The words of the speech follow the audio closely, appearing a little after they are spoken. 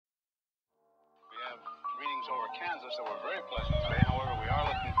Kansas that were very pleasant today. However, we are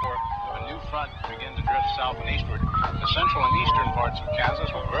looking for a new front to begin to drift south and eastward. The central and eastern parts of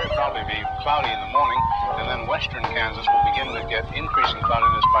Kansas will very probably be cloudy in the morning, and then western Kansas will begin to get increasing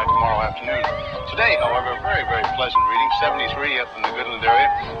cloudiness by tomorrow afternoon. Today, however, very, very pleasant reading. 73 up in the Wetland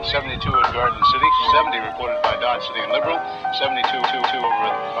area, 72 at Garden City, 70 reported by Dodge City and Liberal, 72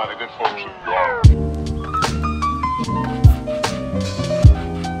 over by the good folks of Garden.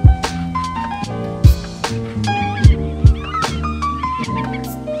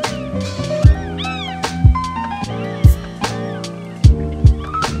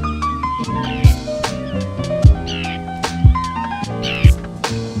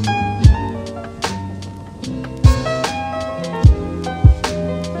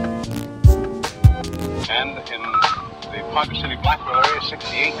 And in the Ponca City Blackwell area,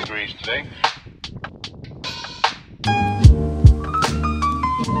 68 degrees today.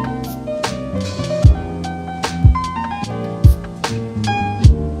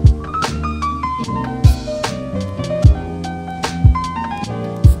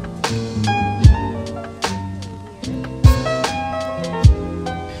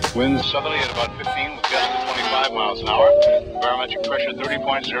 Winds southerly at about 15 with gusts of 25 miles an hour. Barometric pressure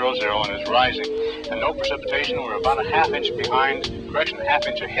 30.00 and is rising. And no precipitation. We're about a ½ inch behind, correction, a ½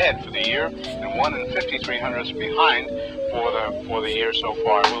 inch ahead for the year, and 1 5300ths behind for the year so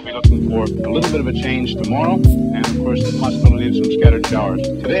far. We'll be looking for a little bit of a change tomorrow, and of course the possibility of some scattered showers.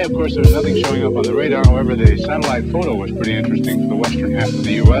 Today, of course, there's nothing showing up on the radar. However, the satellite photo was pretty interesting for the western half of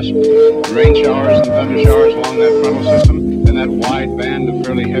the U.S. Rain showers and thunder showers along that frontal system, and that wide band of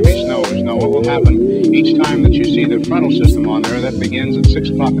fairly heavy snows. Now, what will happen each time that you see the frontal system on there, that begins at 6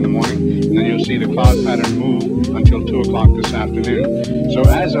 o'clock in the morning, and then you'll see the cloud pattern move until 2 o'clock this afternoon. So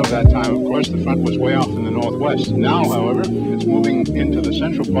as of that time, of course, the front was way off in the northwest. Now, however, it's moving into the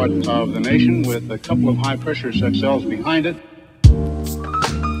central part of the nation with a couple of high-pressure cells behind it.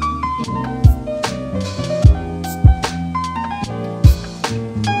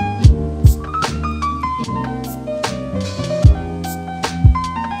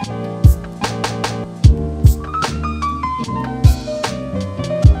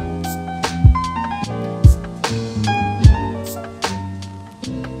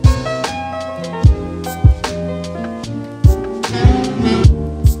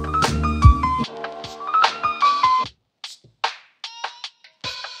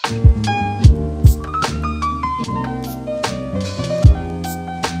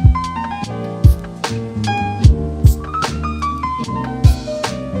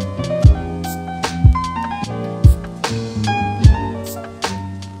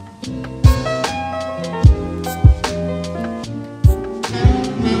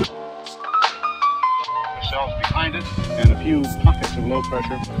 Cells behind it, and a few pockets of low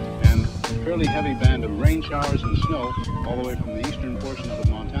pressure, and a fairly heavy band of rain showers and snow all the way from the eastern portions of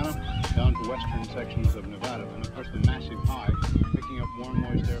Montana down to western sections of Nevada. And of course the massive high picking up warm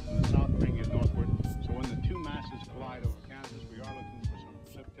moist air from the south, bringing it northward. So when the two masses collide over Kansas, we are looking for some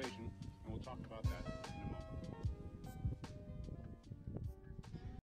precipitation, and we'll talk about that.